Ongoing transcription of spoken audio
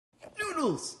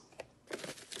noodles.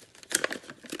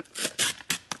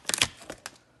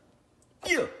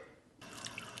 Yeah.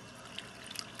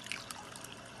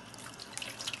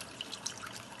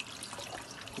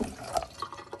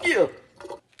 Yeah.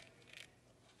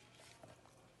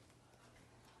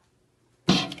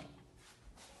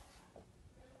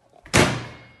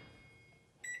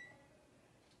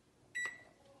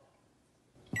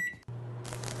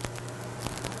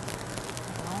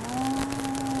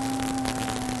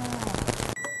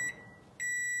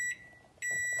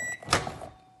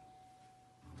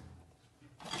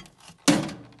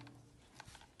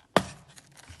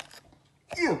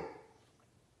 Yeah.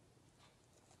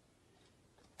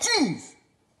 Cheese.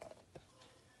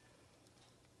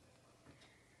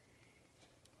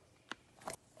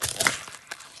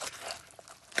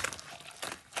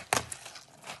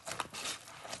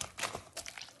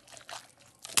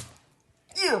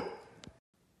 Yeah.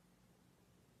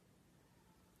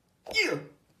 Yeah.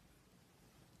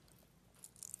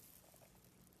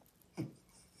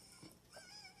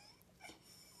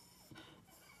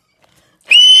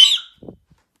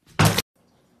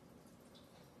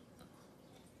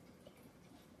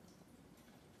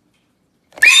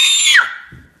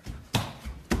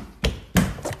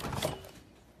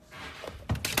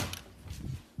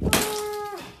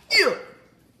 Yeah.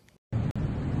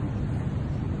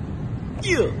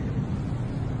 Yeah.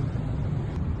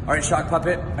 All right, Shock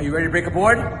Puppet, are you ready to break a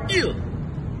board? Yeah.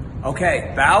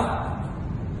 Okay, bow.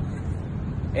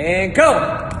 And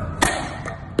go!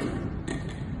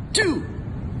 2.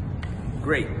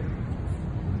 Great.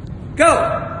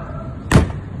 Go!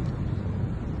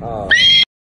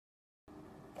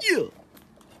 Yeah.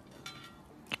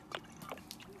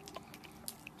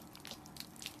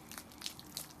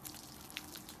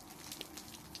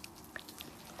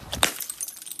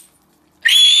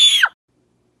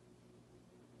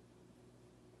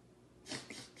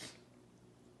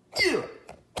 Yeah.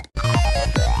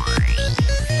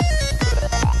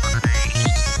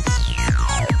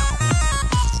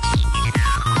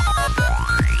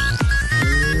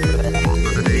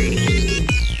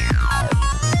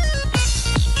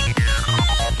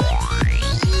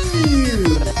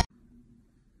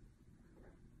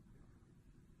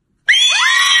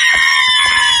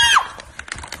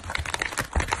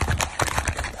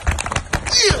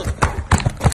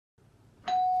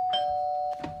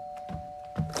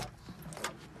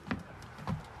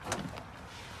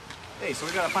 Hey, so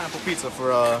we got a pineapple pizza for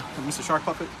Mr. Shark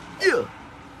Puppet. Yeah.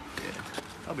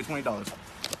 That'll be $20.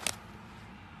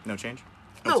 No change?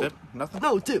 No. Tip? Nothing?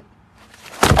 No tip.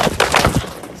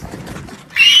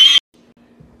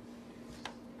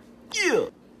 Yeah.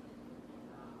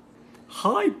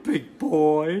 Hi, big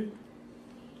boy.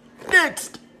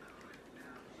 Next.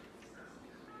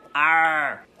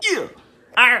 Arr. Yeah.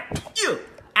 Arr. Yeah.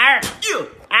 Arr. Yeah.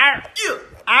 Arr. Yeah.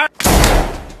 Arr.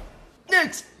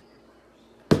 Next.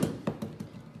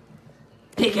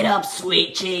 Pick it up,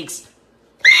 sweet cheeks.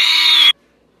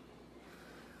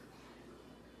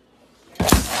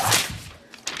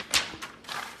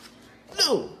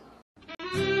 No.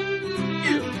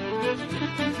 Yeah.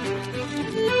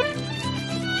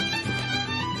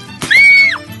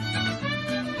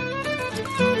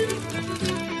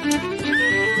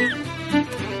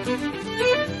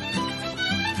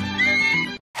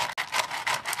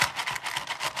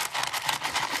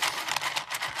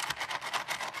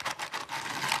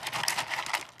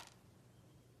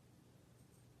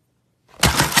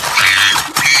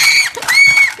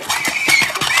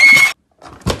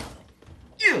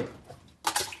 Yeah.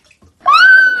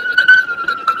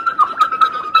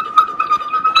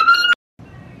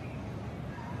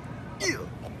 Yeah.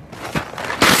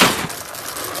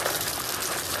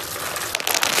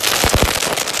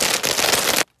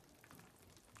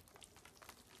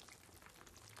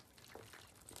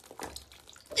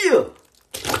 Yeah.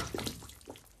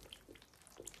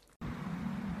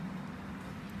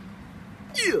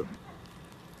 Yeah.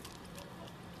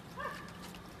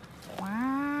 Wow.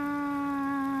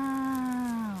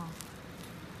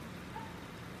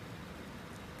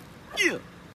 Yeah.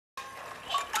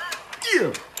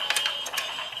 Yeah.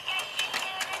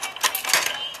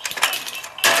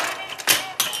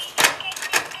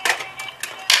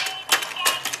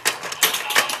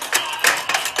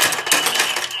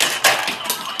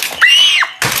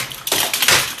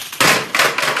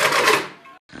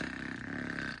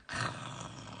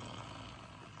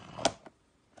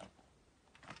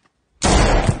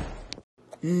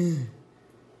 Yeah.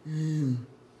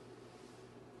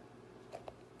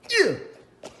 Yeah.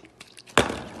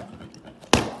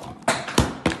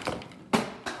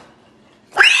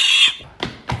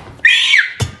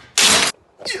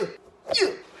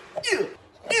 Yeah. Yeah.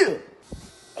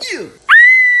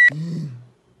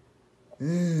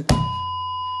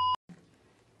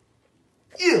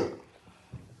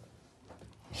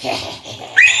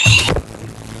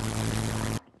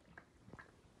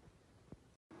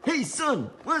 Hey son,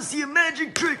 wanna see a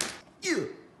magic trick? Yeah,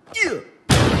 yeah.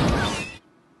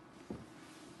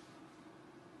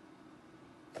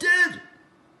 Dead!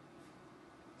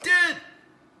 Dead!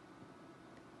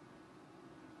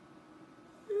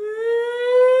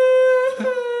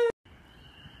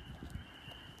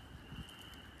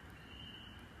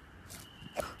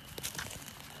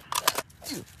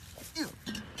 Yeah. Yeah.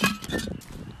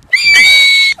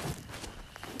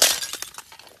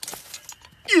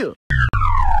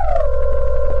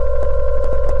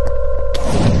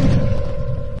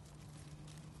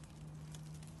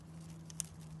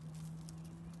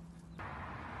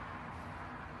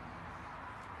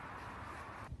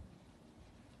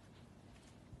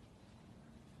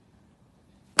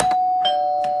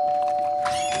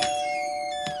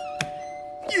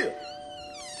 Yeah.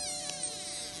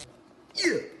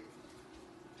 Yeah.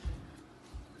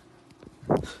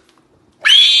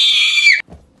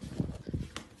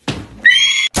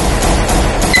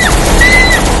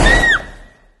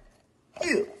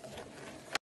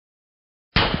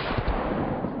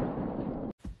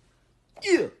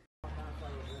 Yeah.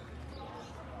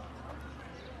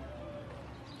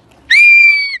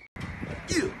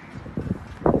 Yeah.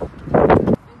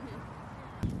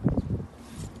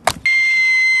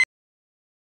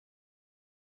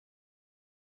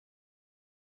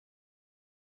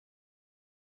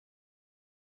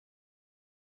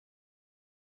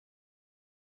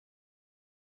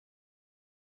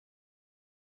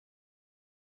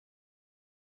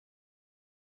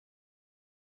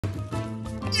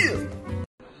 Yeah.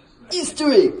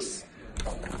 Easter eggs.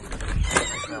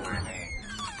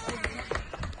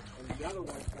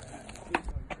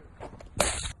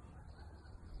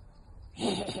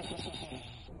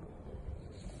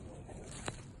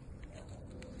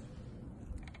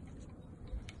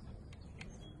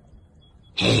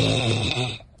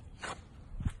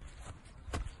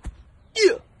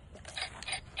 Yeah.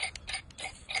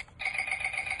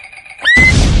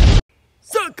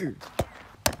 Soccer.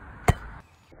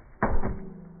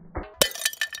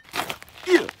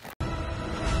 Yeah.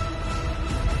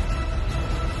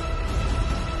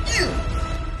 Yeah.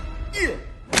 Yeah.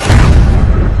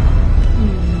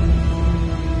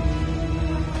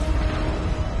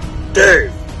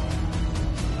 Dave.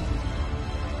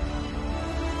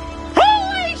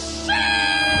 Holy shit!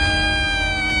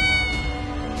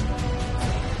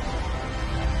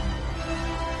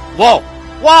 Whoa!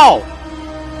 Whoa!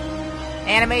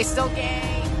 Anime still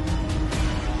gay.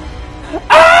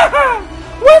 Ah!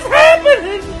 What's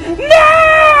happening? No!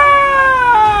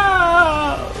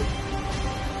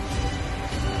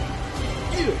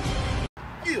 Yeah.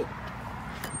 Yeah.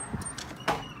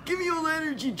 Give me all the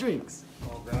energy drinks.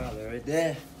 Oh god, they're right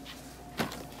there.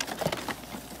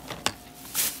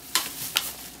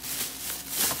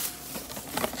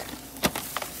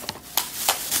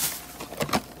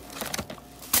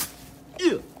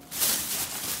 Yeah.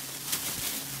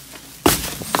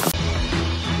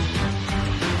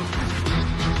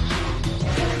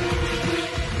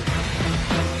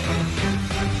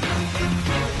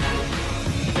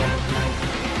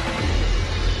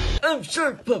 I'm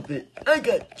Shark Puppet. I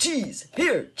got cheese.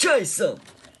 Here, try some.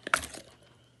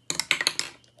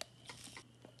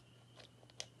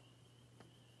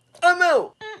 I'm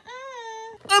out.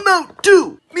 I'm out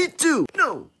too. Me too.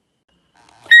 No.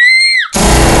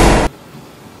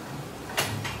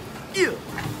 Yeah.